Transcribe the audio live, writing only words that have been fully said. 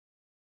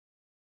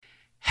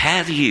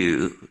have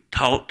you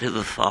talked to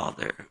the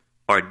Father,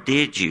 or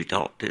did you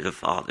talk to the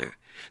Father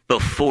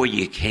before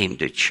you came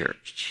to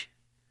church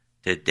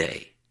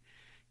today?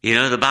 You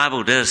know, the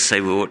Bible does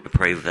say we ought to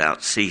pray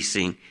without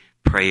ceasing,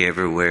 pray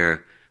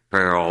everywhere,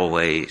 pray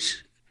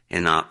always,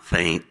 and not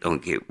faint,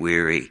 don't get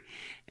weary,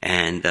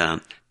 and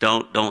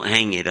don't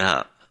hang it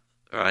up,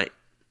 right?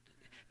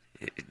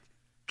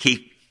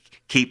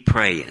 Keep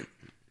praying.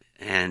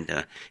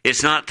 And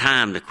it's not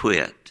time to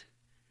quit.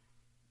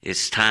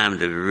 It's time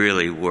to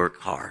really work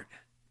hard,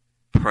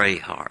 pray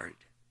hard,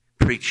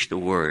 preach the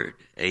word.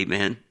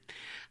 Amen.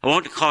 I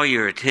want to call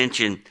your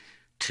attention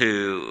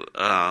to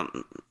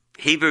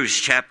Hebrews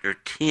chapter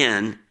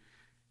 10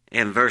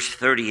 and verse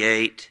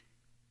 38,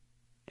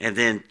 and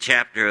then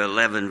chapter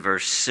 11,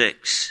 verse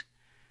 6.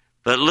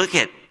 But look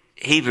at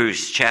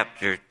Hebrews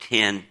chapter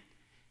 10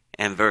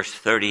 and verse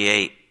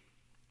 38.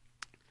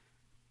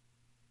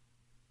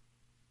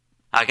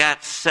 I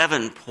got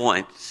 7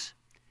 points,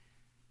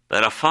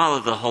 but I follow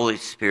the Holy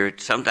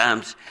Spirit.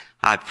 Sometimes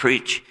I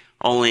preach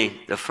only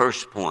the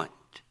first point,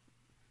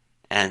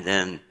 and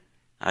then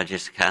I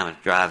just kind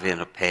of drive in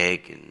a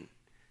peg and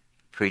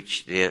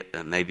preach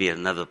maybe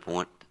another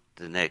point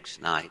the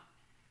next night.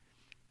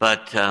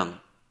 But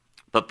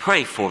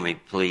pray for me,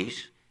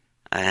 please.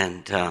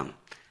 And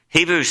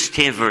Hebrews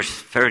 10, verse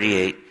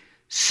 38,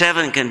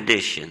 7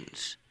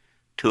 conditions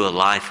to a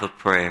life of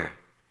prayer.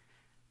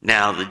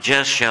 Now, the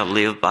just shall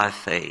live by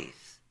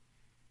faith.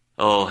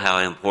 Oh, how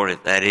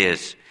important that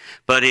is.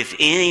 But if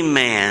any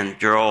man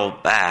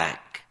draw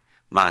back,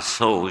 my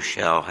soul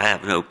shall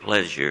have no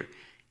pleasure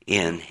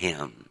in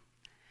him.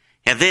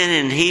 And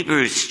then in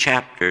Hebrews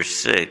chapter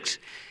 6,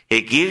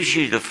 it gives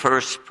you the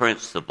first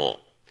principle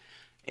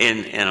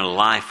in a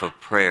life of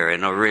prayer,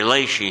 in a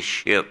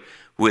relationship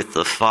with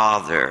the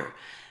Father.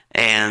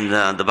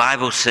 And the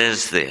Bible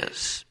says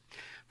this,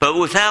 but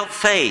without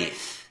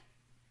faith,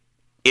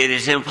 it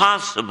is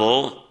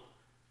impossible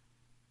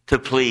to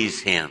please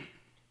him.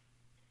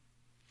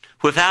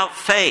 Without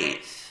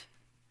faith,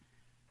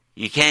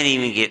 you can't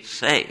even get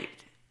saved.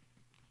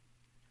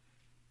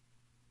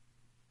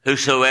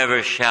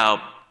 Whosoever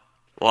shall,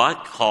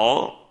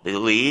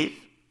 believe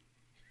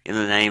in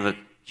the name of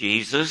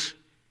Jesus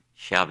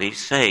shall be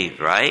saved,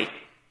 right?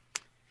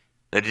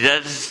 But it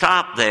doesn't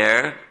stop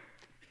there.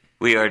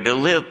 We are to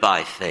live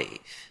by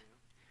faith.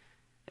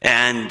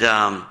 And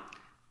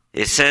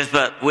it says,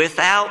 but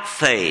without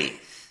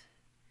faith,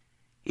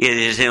 it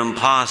is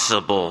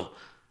impossible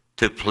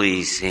to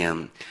please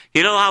him.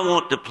 You know, I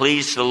want to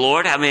please the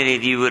Lord. How many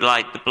of you would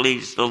like to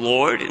please the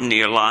Lord in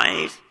your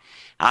life?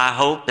 I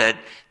hope that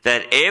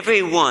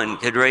everyone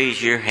could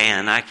raise your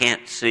hand. I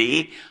can't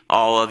see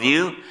all of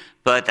you,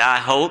 but I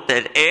hope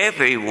that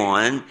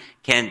everyone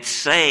can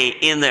say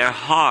in their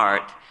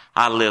heart,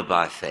 I live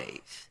by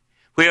faith.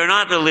 We are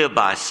not to live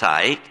by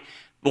sight.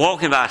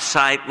 Walking by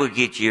sight will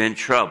get you in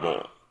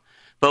trouble.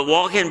 But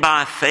walking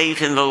by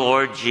faith in the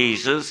Lord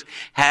Jesus,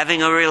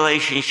 having a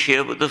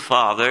relationship with the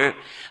Father,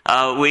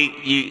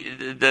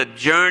 the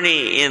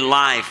journey in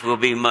life will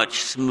be much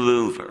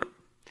smoother.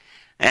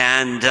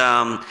 And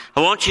I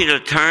want you to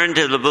turn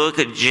to the book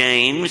of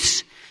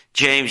James,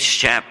 James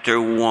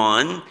chapter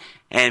 1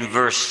 and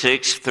verse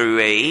 6 through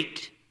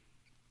 8.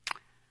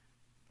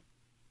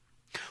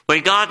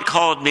 When God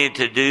called me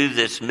to do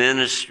this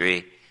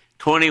ministry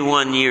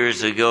 21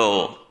 years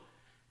ago,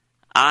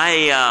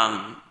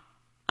 I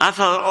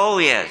thought, oh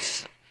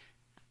yes,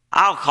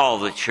 I'll call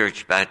the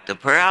church back to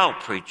prayer. I'll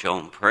preach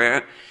on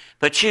prayer.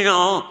 But you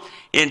know,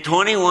 in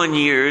 21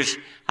 years,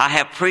 I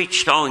have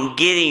preached on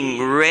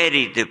getting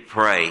ready to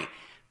pray,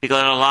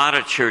 because a lot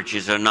of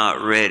churches are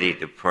not ready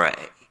to pray.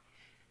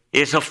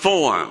 It's a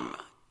form.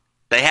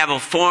 They have a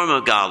form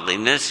of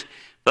godliness,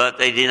 but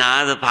they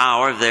deny the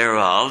power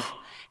thereof.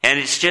 And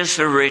it's just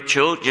a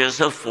ritual, just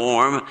a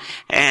form.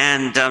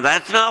 And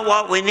that's not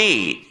what we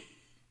need.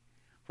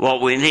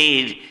 What we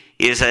need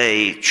is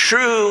a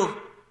true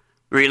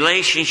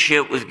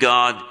relationship with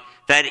God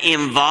that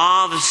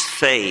involves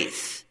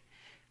faith.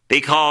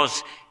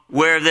 Because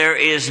where there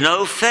is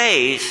no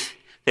faith,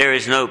 there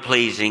is no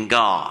pleasing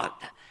God.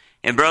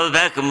 And Brother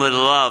Beckham would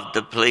love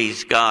to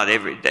please God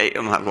every day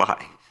of my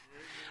life.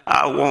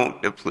 I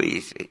want to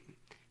please him.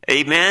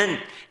 Amen?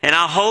 And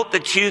I hope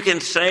that you can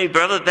say,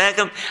 Brother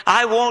Beckham,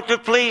 I want to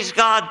please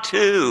God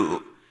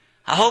too.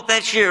 I hope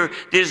that's your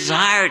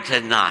desire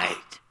tonight,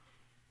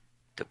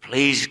 to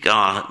please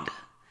God.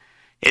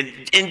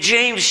 In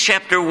James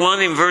chapter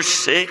 1 and verse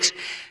 6,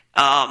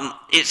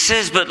 it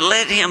says, but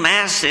let him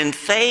ask in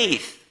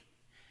faith.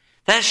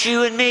 That's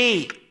you and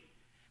me.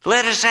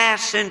 Let us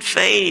ask in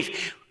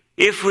faith.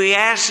 If we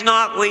ask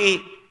not,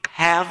 we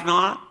have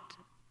not.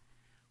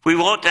 We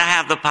want to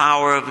have the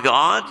power of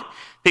God,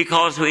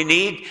 because we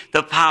need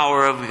the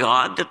power of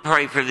God to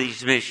pray for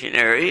these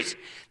missionaries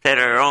that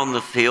are on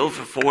the field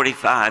for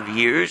 45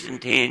 years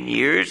and 10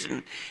 years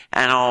and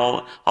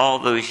all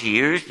those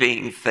years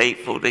being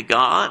faithful to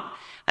God.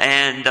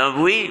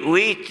 And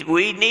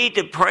we need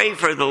to pray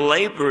for the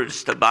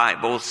laborers, the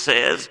Bible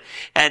says.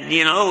 And,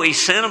 we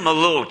sent them a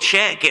little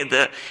check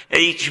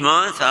each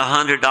month,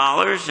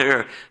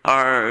 $100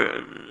 or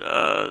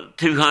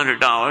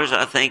 $200,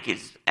 I think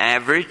is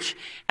average.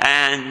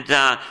 And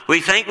we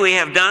think we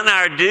have done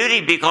our duty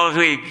because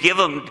we give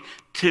them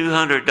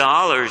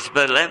 $200.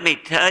 But let me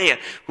tell you,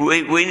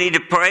 we need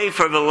to pray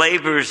for the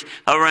laborers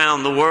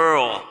around the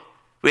world.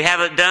 We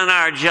haven't done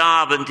our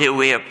job until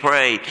we have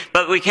prayed.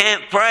 But we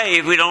can't pray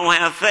if we don't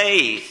have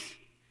faith.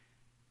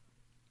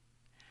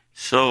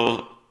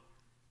 So,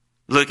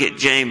 look at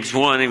James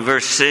 1 and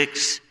verse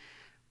 6.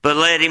 But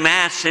let him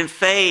ask in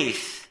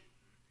faith,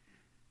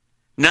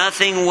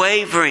 nothing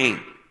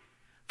wavering.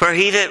 For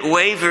he that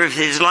wavereth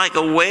is like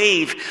a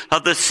wave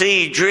of the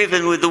sea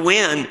driven with the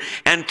wind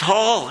and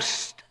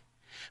tossed.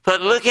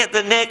 But look at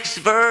the next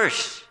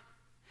verse.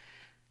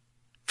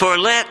 For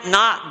let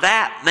not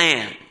that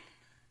man.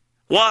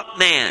 What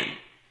man?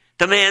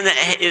 The man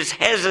that is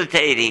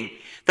hesitating.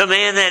 The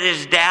man that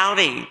is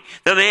doubting.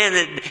 The man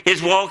that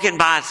is walking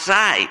by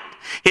sight.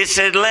 It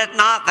said, let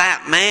not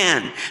that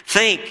man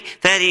think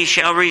that he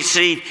shall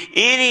receive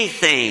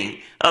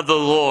anything of the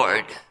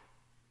Lord.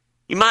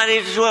 You might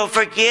as well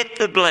forget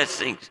the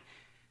blessings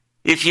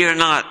if you're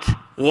not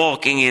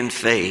walking in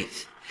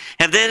faith.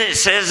 And then it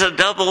says a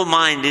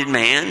double-minded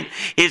man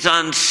is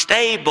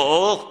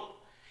unstable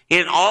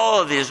in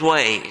all of his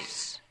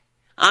ways.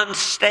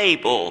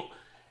 Unstable.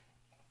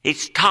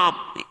 He's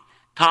I'm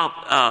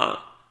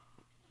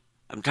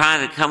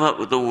trying to come up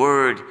with the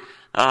word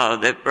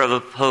that Brother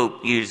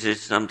Pope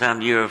uses.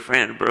 Sometimes you're a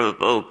friend of Brother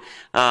Pope.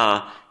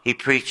 He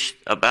preached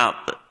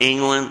about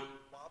England.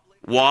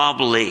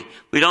 Wobbly.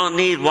 We don't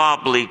need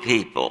wobbly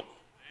people.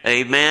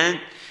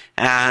 Amen?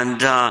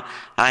 And I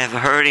have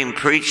heard him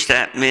preach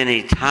that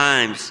many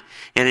times,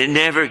 and it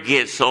never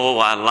gets,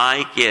 I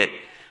like it.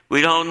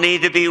 We don't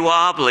need to be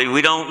wobbly.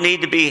 We don't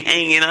need to be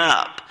hanging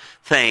up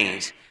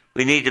things.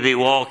 We need to be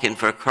walking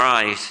for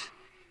Christ.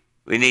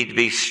 We need to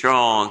be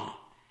strong.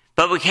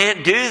 But we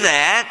can't do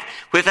that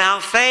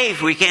without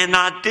faith. We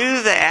cannot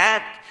do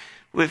that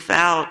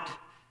without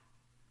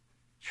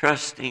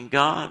trusting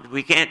God.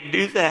 We can't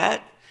do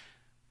that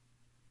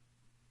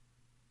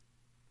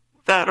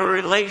without a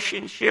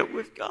relationship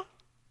with God.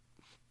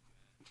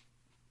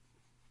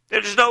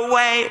 There's no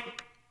way.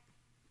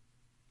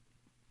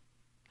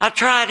 I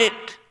tried it.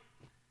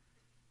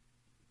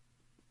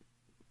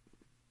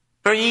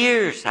 For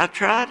years, I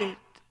tried it.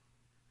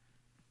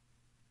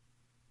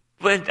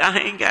 When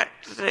I got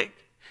sick,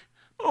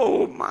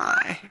 oh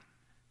my.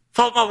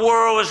 Thought my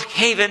world was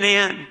caving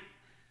in.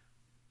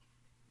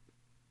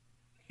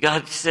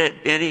 God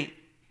said, Benny,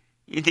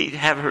 you need to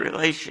have a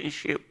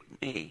relationship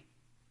with me.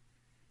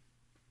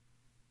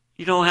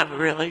 You don't have a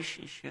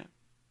relationship.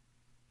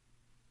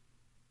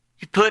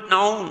 You're putting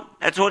on.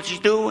 That's what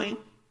you're doing.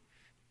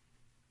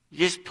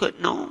 You're just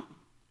putting on.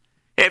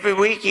 Every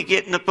week you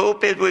get in the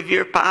pulpit with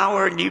your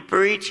power and you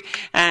preach,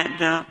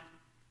 and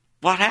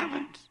what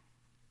happens?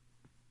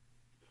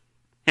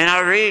 And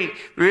I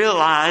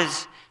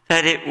realized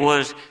that it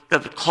was the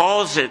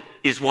closet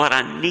is what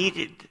I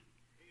needed.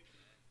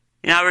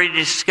 And I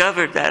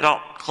rediscovered that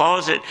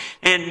closet.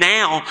 And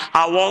now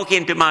I walk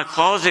into my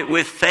closet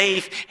with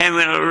faith and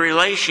with a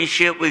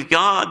relationship with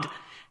God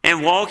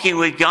and walking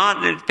with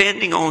God and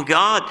depending on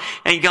God.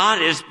 And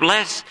God has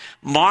blessed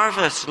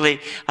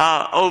marvelously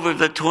over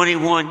the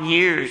 21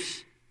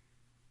 years.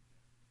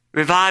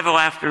 Revival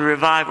after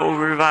revival,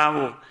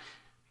 revival.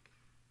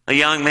 A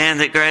young man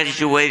that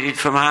graduated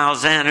from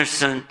Hyles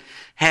Anderson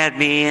had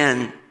me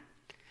in.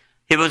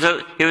 It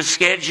was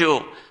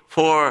scheduled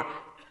for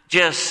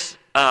just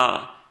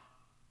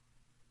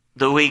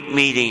the week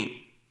meeting.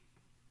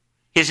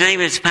 His name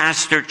is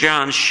Pastor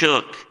John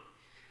Shook.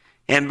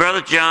 And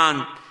Brother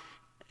John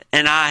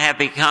and I have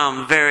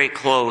become very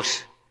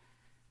close.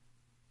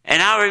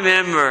 And I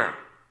remember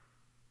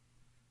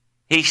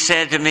he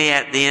said to me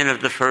at the end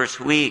of the first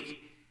week,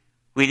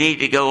 we need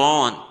to go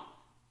on.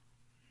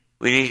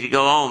 We need to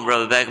go on,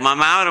 Brother Beckham.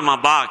 I'm out of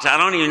my box. I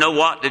don't even know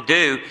what to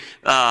do.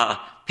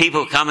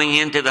 People coming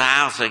into the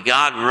house of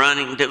God,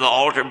 running to the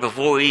altar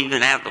before we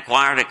even have the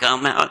choir to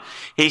come out.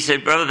 He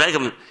said, Brother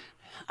Beckham,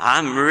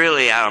 I'm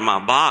really out of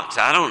my box.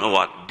 I don't know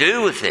what to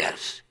do with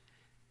this.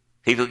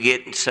 People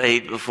getting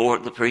saved before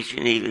the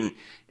preaching,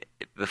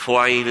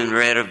 before I even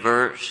read a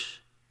verse.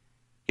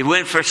 It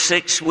went for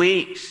 6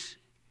 weeks.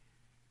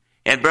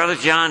 And Brother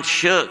John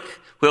Shook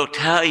will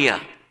tell you,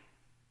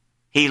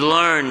 he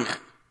learned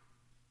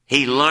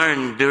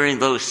during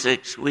those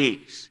 6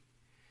 weeks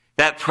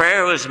that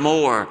prayer was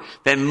more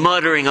than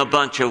muttering a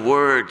bunch of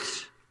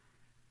words.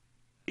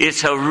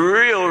 It's a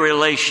real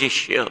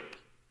relationship,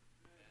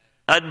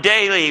 a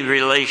daily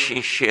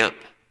relationship,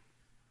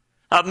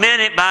 a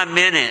minute by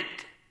minute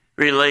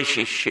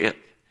relationship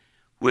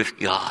with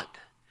God.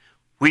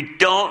 We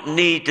don't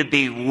need to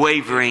be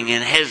wavering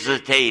and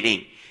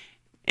hesitating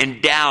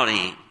and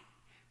doubting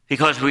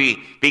because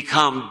we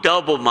become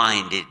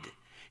double-minded.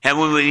 And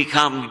when we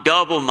become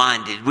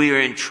double-minded, we are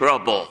in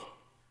trouble.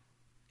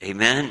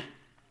 Amen?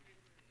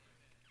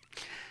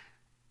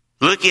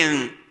 Look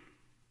in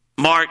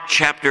Mark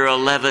chapter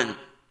 11.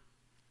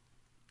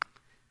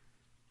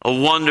 A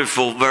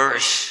wonderful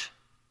verse.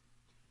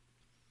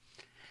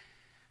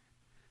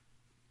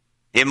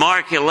 In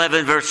Mark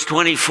 11 verse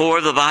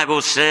 24, the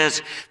Bible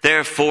says,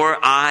 therefore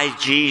I,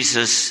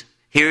 Jesus,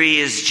 here he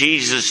is,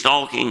 Jesus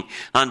talking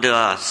unto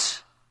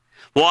us.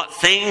 What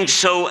things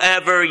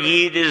soever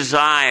ye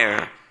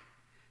desire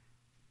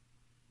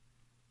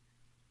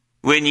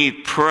when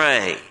you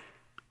pray.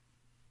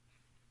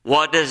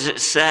 What does it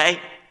say?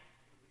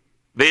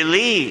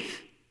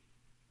 Believe.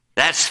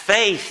 That's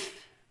faith.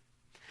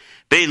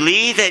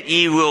 Believe that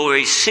ye will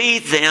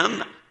receive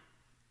them.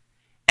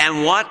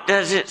 And what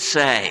does it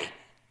say?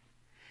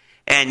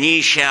 And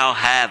ye shall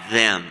have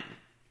them.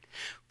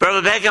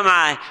 Brother Beckham,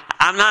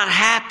 I'm not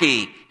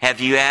happy.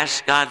 Have you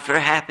asked God for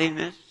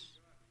happiness?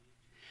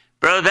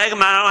 Brother Beckham,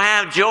 I don't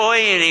have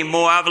joy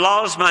anymore. I've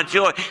lost my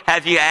joy.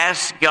 Have you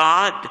asked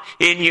God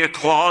in your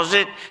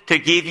closet to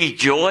give you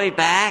joy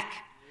back?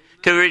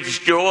 To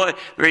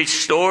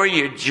restore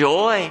your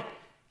joy?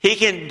 He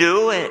can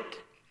do it.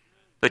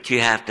 But you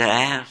have to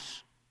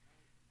ask.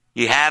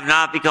 You have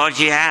not because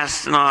you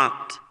ask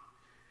not.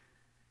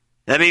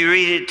 Let me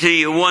read it to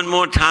you one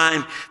more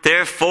time.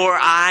 Therefore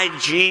I,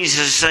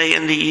 Jesus, say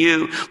unto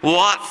you,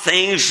 what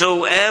things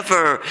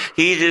soever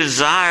ye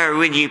desire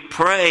when you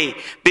pray,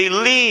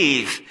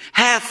 believe,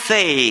 have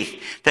faith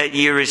that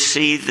ye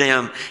receive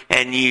them,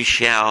 and you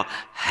shall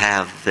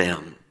have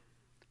them.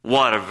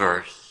 What a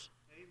verse.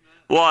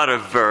 What a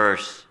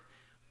verse.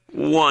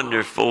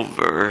 Wonderful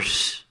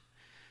verse.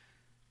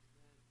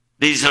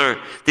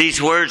 These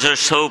words are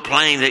so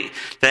plain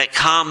that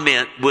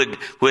comment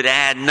would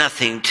add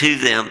nothing to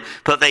them.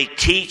 But they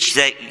teach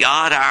that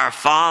God our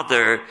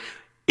Father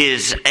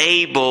is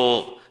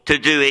able to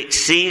do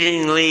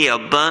exceedingly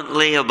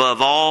abundantly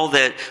above all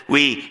that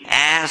we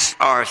ask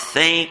or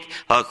think,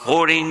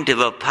 according to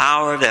the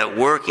power that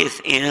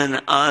worketh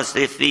in us.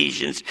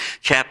 Ephesians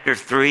chapter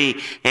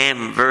 3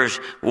 and verse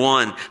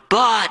 1.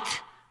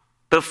 But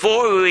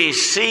before we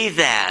see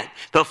that,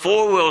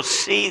 before we'll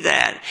see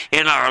that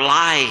in our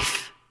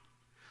life,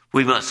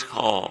 we must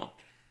call.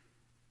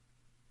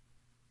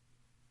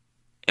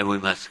 And we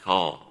must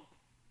call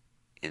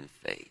in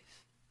faith.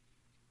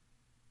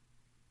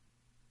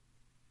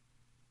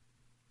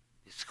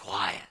 It's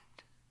quiet.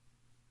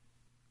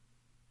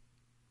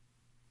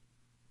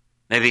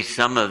 Maybe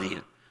some of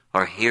you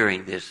are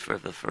hearing this for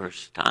the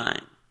first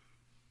time.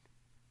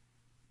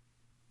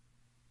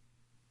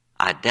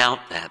 I doubt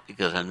that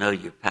because I know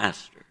your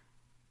pastor.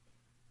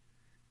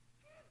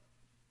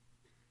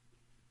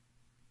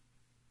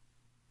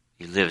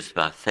 He lives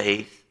by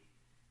faith,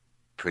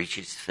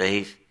 preaches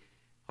faith,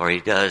 or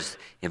he does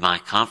in my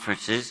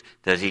conferences.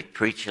 Does he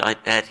preach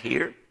like that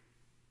here?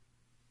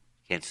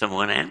 Can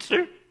someone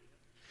answer?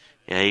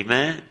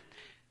 Amen.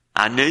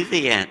 I knew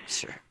the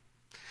answer.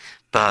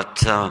 But,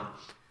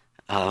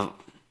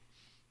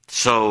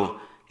 so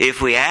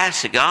if we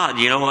ask God,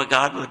 you know what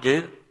God will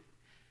do?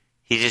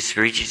 He just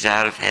reaches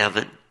out of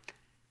heaven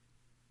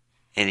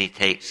and he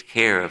takes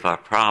care of our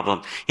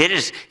problem. It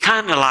is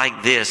kind of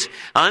like this.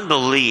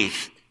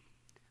 Unbelief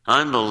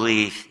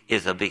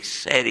is a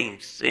besetting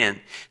sin.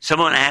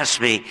 Someone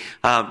asked me,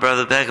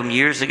 Brother Beckham,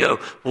 years ago,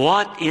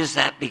 what is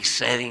that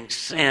besetting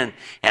sin?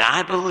 And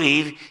I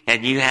believe,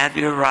 and you have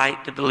your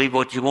right to believe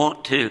what you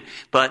want to,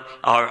 but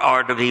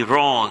or to be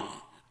wrong.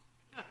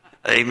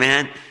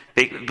 Amen.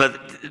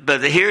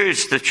 But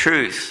here's the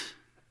truth.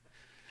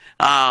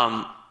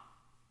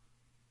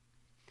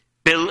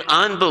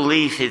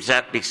 Unbelief is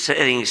that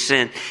besetting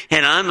sin,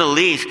 and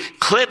unbelief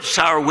clips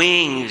our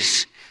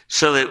wings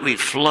so that we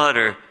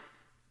flutter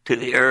to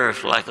the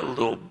earth like a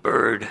little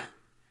bird.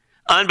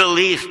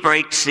 Unbelief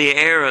breaks the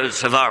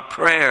arrows of our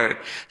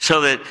prayer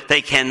so that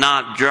they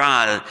cannot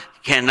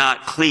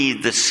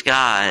cleave the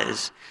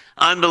skies.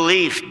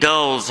 Unbelief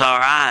dulls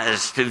our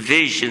eyes to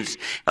visions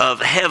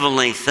of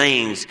heavenly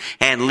things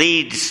and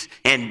leads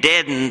and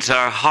deadens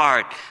our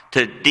heart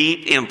to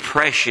deep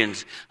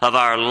impressions of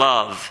our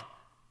love,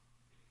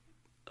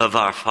 of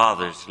our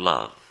Father's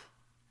love.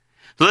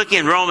 Look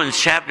in Romans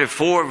chapter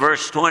 4,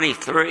 verse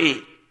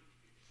 23.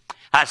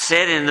 I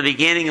said in the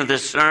beginning of the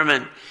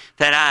sermon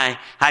that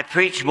I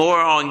preach more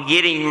on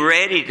getting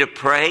ready to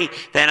pray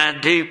than I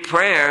do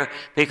prayer,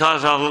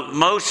 because of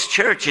most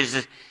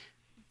churches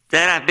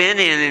that I've been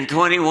in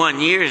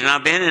 21 years, and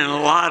I've been in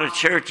a lot of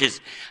churches,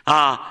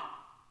 about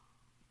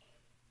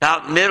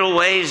middle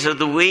ways of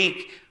the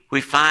week,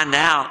 we find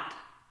out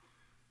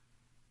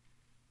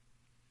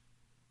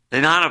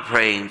they're not a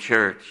praying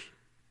church.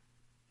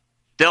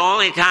 The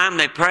only time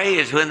they pray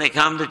is when they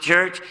come to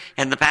church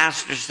and the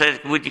pastor says,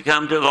 would you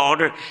come to the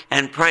altar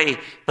and pray?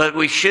 But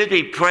we should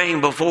be praying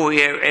before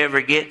we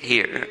ever get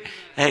here.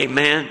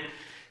 Amen.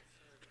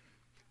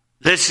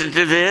 Listen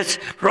to this.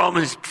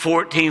 Romans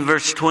 14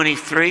 verse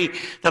 23.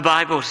 The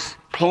Bible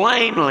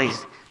plainly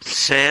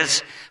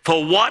says,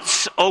 for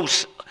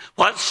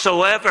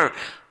whatsoever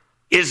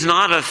is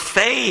not of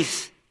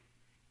faith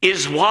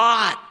is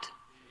what?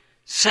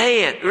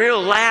 Say it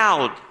real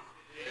loud.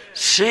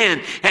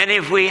 Sin. And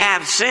if we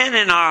have sin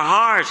in our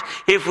hearts,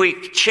 if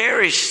we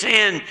cherish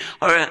sin,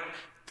 or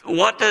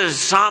what does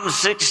Psalm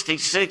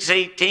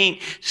 66:18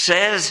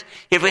 says?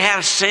 If we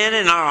have sin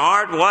in our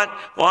heart,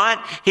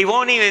 what? He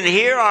won't even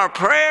hear our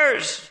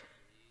prayers.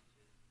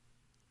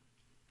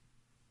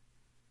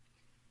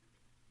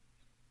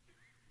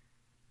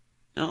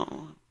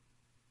 No.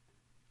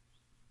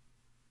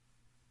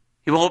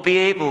 He won't be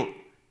able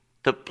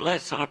to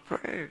bless our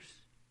prayers.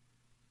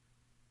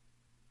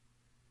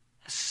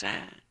 That's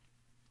sad.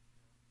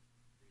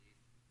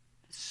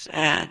 It's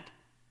sad.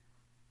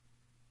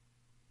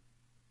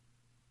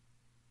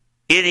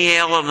 Any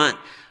element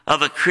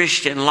of a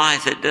Christian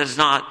life that does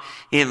not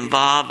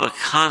involve a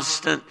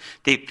constant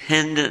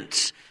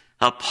dependence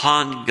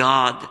upon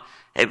God,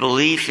 a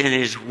belief in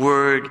His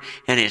Word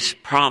and His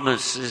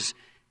promises,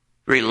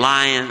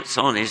 reliance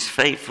on His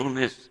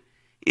faithfulness,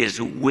 is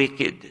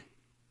wicked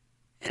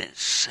and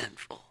it's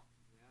sinful.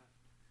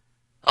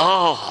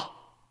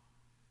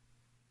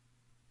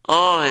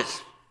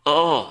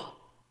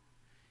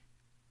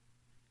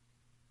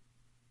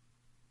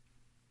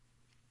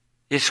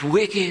 It's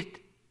wicked.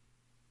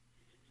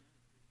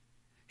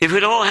 If we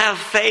don't have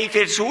faith,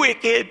 it's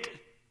wicked.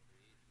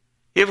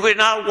 If we're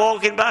not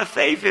walking by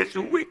faith, it's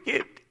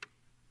wicked.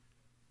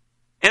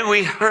 And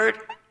we hurt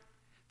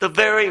the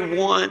very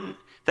one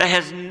that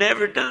has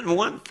never done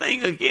one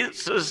thing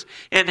against us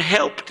and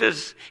helped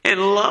us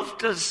and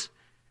loved us.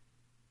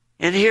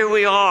 And here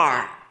we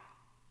are,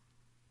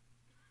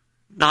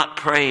 not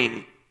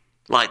praying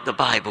like the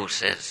Bible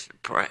says to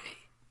pray.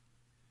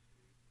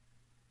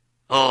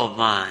 Oh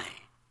my.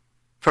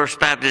 First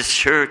Baptist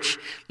Church,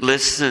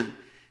 listen,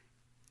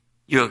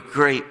 you're a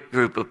great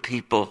group of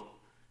people.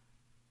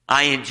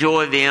 I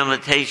enjoy the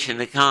invitation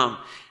to come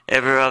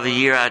every other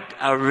year.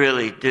 I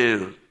really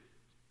do.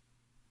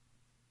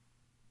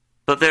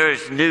 But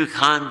there's new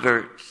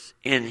converts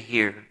in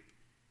here.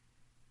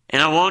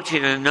 And I want you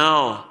to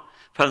know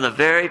from the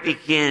very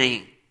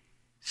beginning,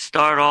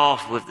 start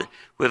off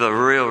with a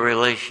real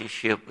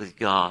relationship with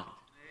God.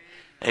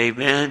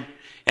 Amen.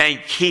 And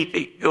keep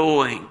it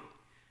going.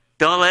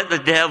 Don't let the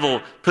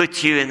devil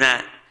put you in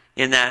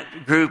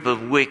that group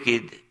of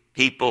wicked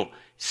people,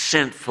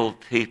 sinful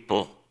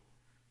people.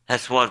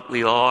 That's what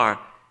we are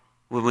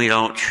when we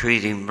don't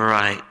treat Him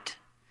right.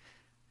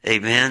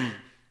 Amen.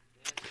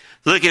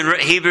 Look in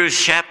Hebrews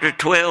chapter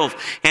 12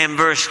 and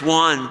verse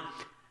 1.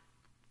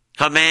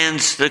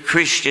 Commands the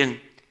Christian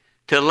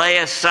to lay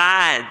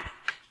aside.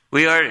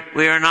 We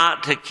are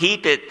not to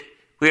keep it.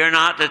 We are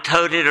not to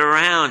tote it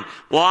around.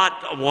 What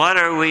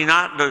are we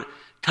not to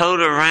tote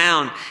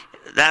around?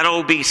 That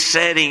old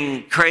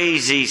besetting,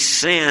 crazy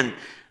sin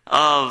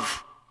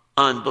of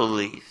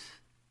unbelief.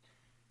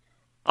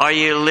 Are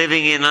you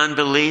living in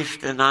unbelief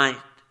tonight?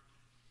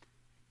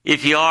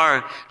 If you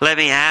are, let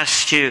me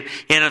ask you,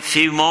 in a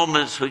few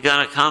moments we're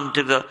going to come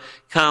to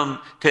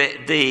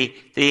the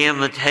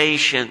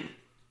invitation.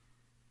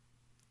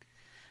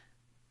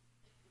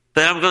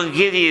 But I'm going to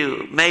give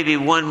you maybe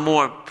one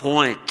more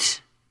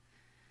point.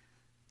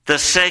 The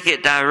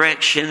second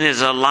direction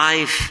is a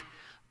life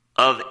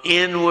of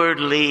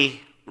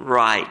inwardly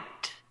right.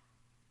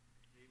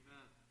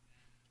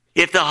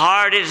 If the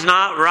heart is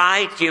not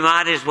right, you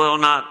might as well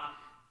not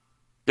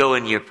go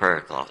in your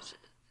prayer closet.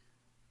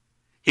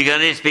 You're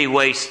going to just be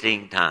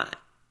wasting time.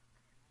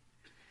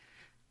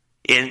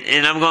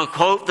 And I'm going to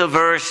quote the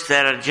verse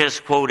that I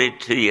just quoted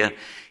to you.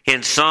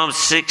 In Psalm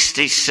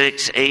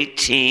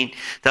 66:18,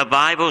 the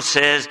Bible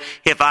says,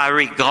 if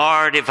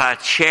I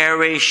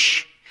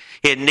cherish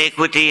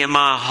iniquity in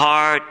my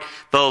heart,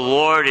 the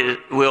Lord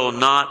will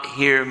not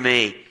hear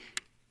me.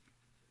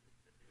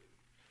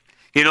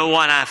 You know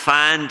what I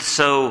find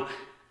so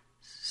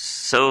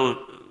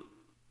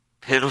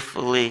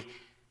pitifully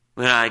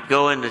when I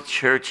go into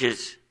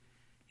churches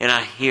and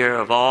I hear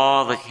of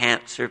all the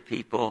cancer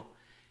people,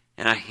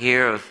 and I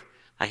hear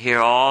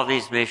all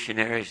these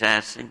missionaries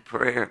asking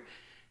prayer.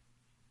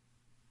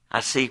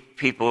 I see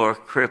people who are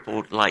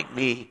crippled like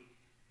me.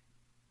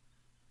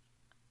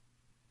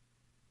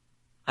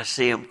 I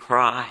see them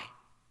cry.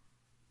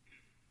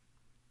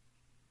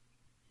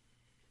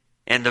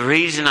 And the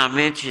reason I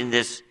mention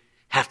this,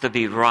 have to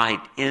be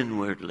right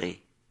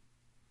inwardly.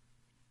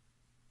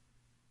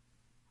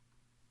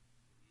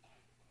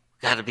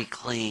 We've got to be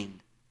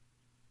clean.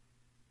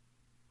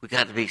 We've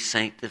got to be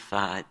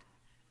sanctified.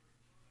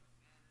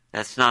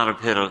 That's not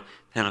a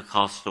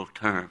Pentecostal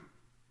term.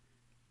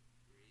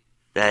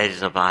 That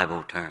is a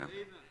Bible term.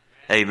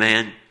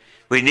 Amen.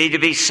 We need to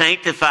be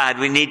sanctified.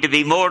 We need to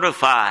be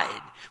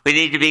mortified. We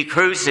need to be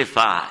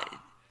crucified.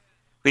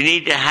 We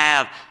need to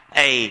have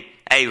a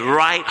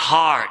right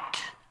heart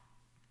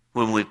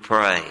when we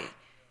pray.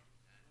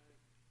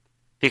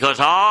 Because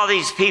all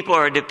these people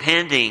are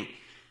depending.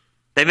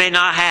 They may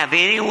not have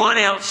anyone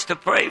else to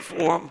pray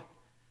for them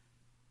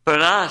but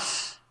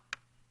us.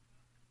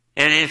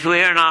 And if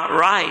we are not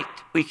right,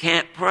 we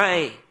can't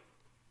pray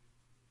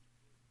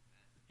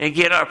and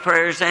get our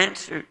prayers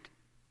answered.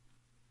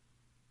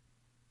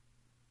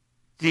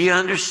 Do you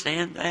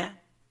understand that?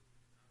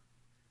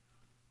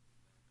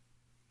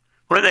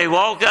 where they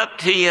walk up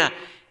to you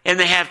and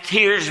they have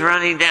tears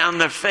running down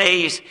their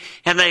face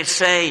and they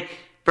say,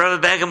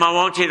 Brother Beckham, I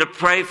want you to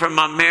pray for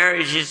my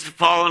marriage. It's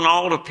falling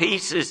all to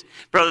pieces.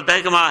 Brother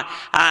Beckham, I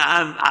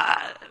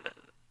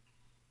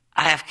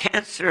have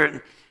cancer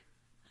and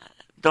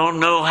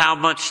don't know how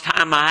much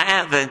time I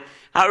have, and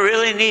I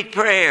really need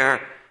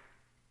prayer.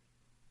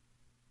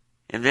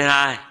 And then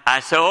I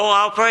say,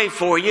 I'll pray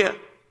for you.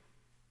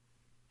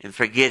 And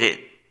forget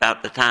it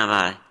about the time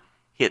I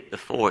hit the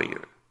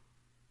foyer.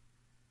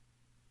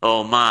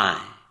 Oh my,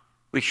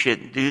 we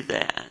shouldn't do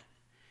that.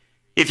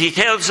 If you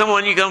tell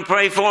someone you're going to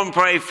pray for them,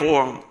 pray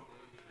for them.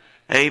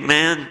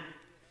 Amen.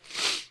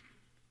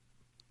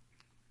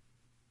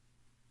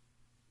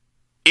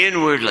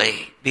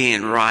 Inwardly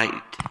being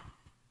right.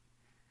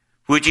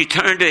 Would you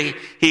turn to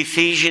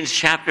Ephesians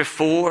chapter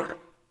 4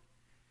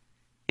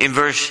 in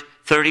verse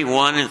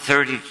 31 and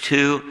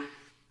 32?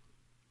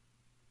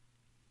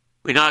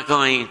 We're not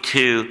going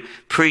to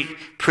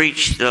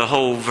preach the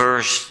whole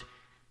verse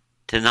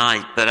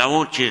tonight, but I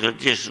want you to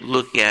just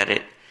look at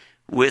it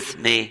with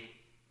me.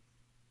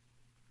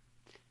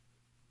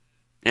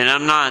 And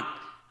I'm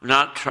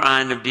not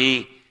trying to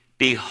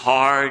be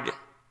hard.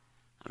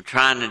 I'm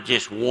trying to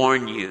just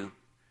warn you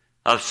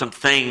of some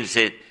things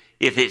that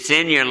if it's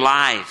in your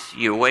life,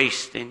 you're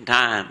wasting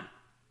time.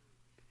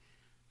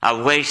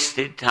 I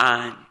wasted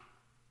time.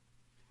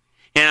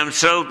 And I'm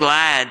so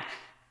glad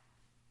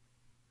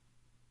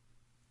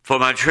for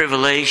my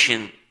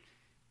tribulation.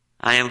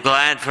 I am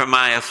glad for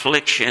my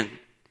affliction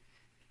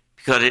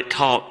because it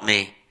taught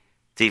me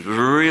the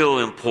real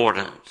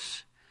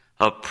importance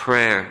of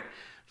prayer.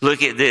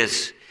 Look at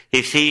this.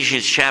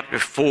 Ephesians chapter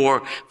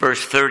 4,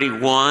 verse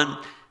 31.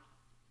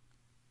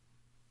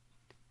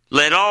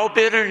 Let all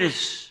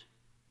bitterness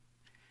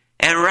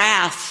and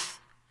wrath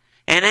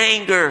and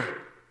anger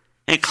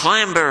and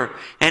clamor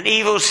and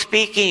evil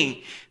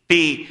speaking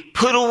be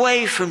put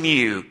away from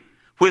you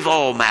with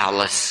all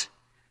malice.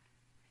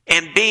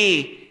 And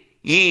be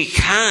ye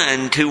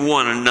kind to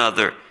one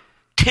another,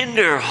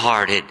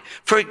 tender-hearted,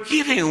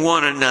 forgiving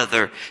one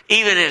another,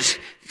 even as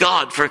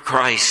God, for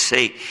Christ's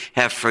sake,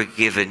 have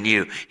forgiven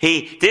you.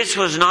 This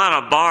was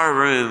not a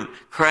barroom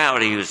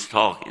crowd he was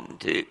talking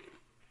to.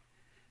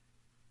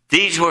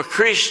 These were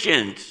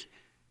Christians,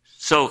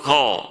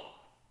 so-called.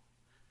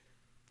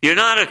 You're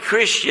not a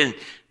Christian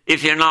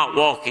if you're not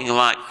walking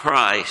like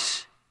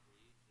Christ.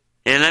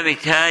 And let me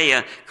tell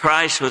you,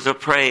 Christ was a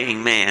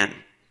praying man.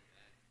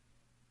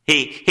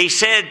 He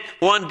said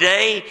one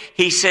day,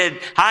 he said,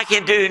 I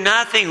can do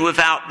nothing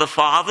without the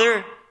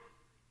Father.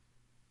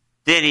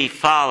 Then he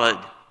followed,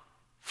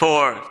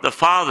 for the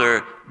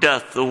Father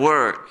doth the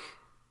work.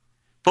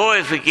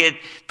 Boy,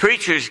 if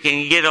preachers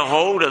can get a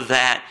hold of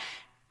that,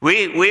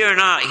 we are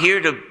not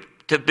here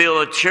to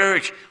build a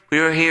church. We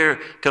are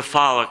here to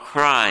follow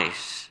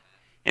Christ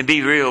and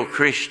be real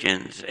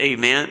Christians.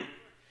 Amen.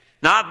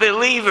 Not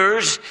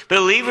believers.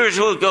 Believers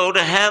will go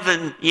to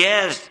heaven,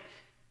 yes.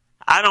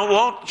 I don't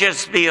want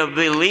just to be a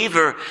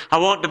believer. I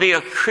want to be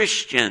a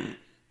Christian.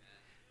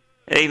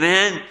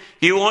 Amen.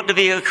 You want to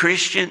be a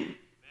Christian?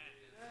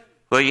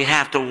 Well, you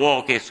have to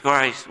walk as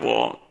Christ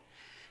walked.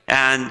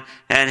 And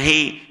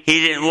he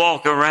didn't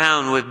walk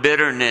around with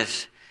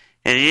bitterness.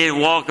 And he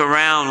didn't walk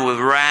around with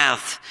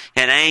wrath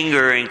and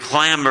anger and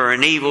clamor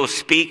and evil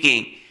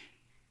speaking.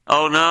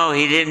 Oh no,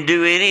 he didn't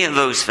do any of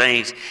those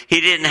things. He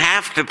didn't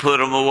have to put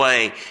them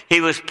away. He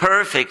was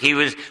perfect. He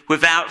was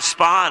without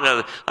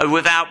spot,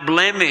 without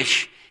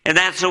blemish. And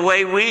that's the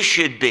way we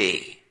should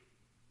be.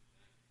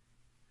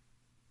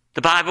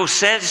 The Bible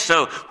says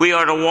so. We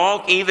are to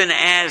walk even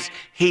as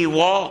he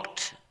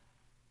walked.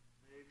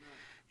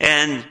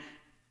 And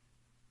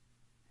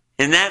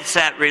that's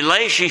that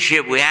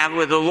relationship we have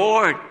with the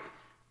Lord.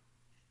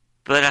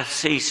 But I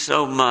see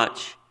so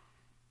much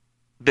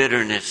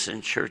bitterness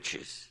in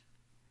churches.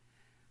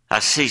 I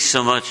see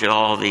so much of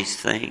all these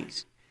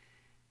things.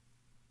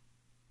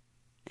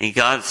 And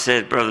God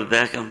said, Brother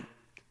Beckham,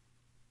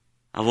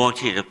 I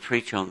want you to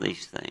preach on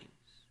these things.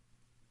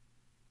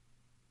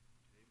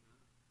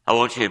 I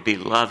want you to be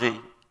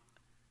loving.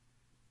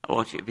 I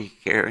want you to be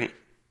caring.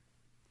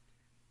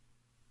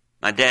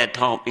 My dad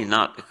taught me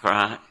not to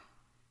cry.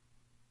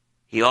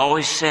 He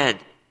always said,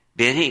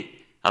 Benny,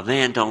 a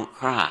man don't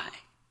cry.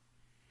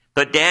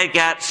 But Dad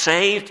got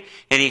saved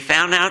and he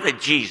found out that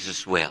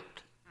Jesus wept.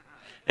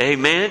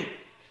 Amen.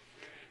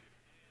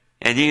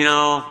 And you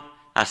know,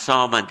 I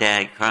saw my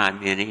dad cry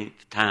many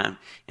times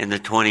in the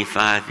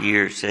 25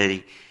 years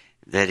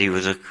that he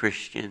was a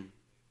Christian.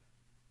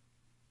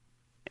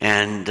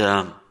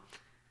 And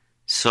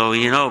so,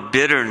 you know,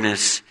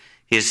 bitterness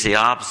is the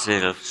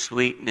opposite of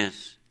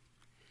sweetness.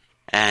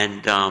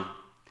 And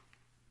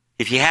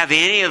if you have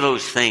any of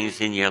those things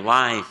in your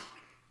life,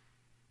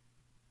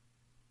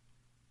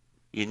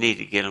 you need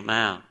to get them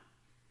out.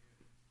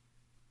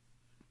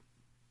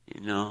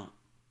 You know,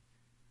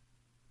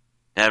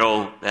 that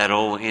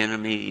old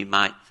enemy you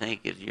might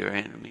think is your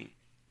enemy.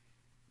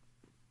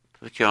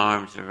 Put your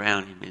arms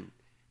around him and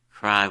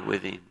cry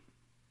with him.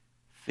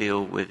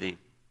 Feel with him.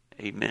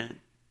 Amen.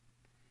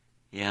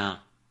 Yeah.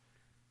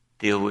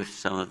 deal with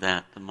some of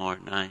that tomorrow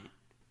night.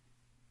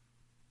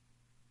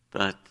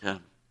 But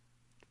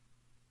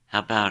how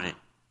about it?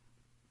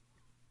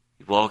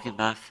 You walking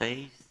by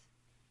faith?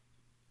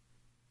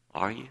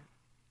 Are you?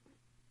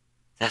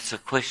 That's a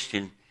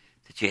question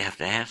that you have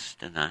to ask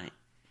tonight.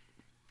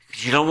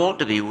 Because you don't want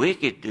to be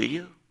wicked, do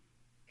you?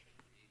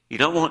 You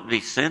don't want to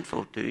be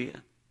sinful, do you?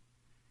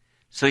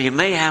 So you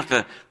may have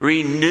to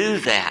renew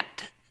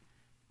that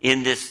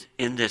in this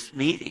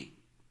meeting.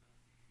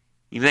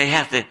 You may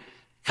have to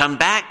come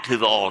back to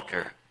the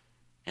altar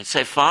and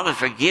say, Father,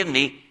 forgive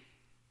me.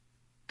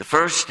 The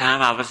first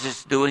time I was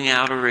just doing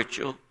out a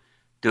ritual,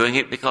 doing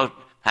it because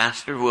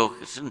Pastor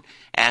Wilkerson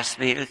asked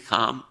me to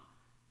come.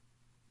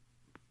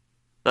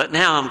 But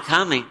now I'm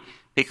coming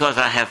because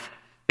I have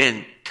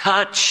been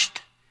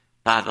touched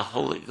by the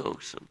Holy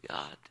Ghost of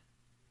God.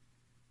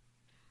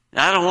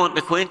 Now, I don't want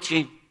to quench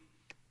him.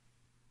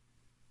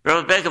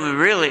 Brother Beckham,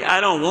 really,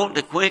 I don't want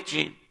to quench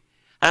him.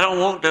 I don't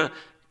want to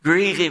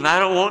grieve him. I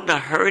don't want to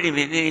hurt him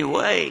in any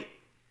way.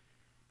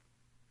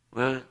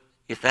 Well,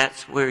 if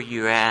that's where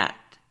you're at,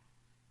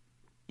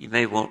 you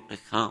may want to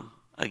come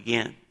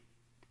again.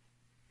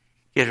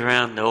 Get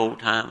around the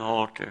old-time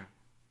altar.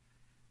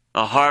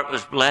 My heart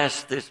was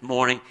blessed this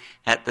morning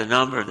at the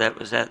number that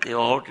was at the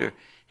altar.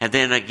 And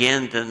then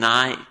again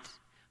tonight.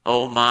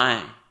 Oh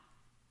my.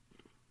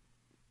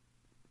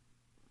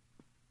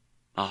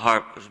 My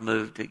heart was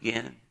moved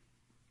again.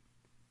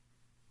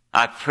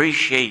 I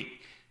appreciate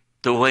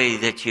the way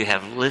that you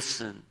have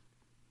listened.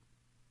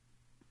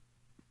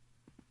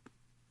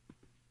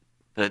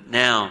 But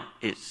now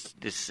it's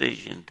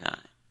decision time.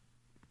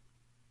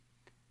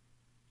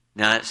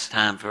 Now it's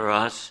time for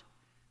us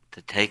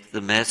to take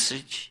the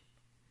message,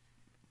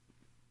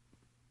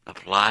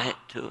 apply it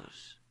to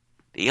us.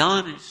 Be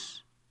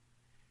honest.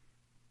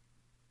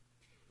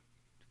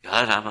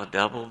 God, I'm a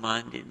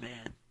double-minded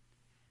man.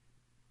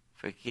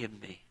 Forgive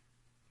me.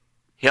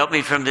 Help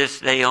me from this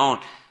day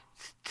on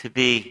to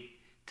be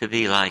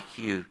like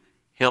you.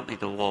 Help me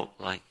to walk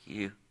like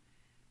you.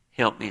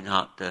 Help me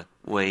not to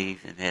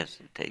wave and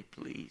hesitate,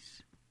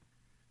 please.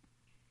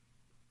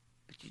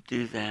 Would you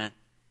do that?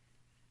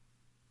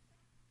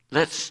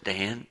 Let's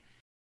stand.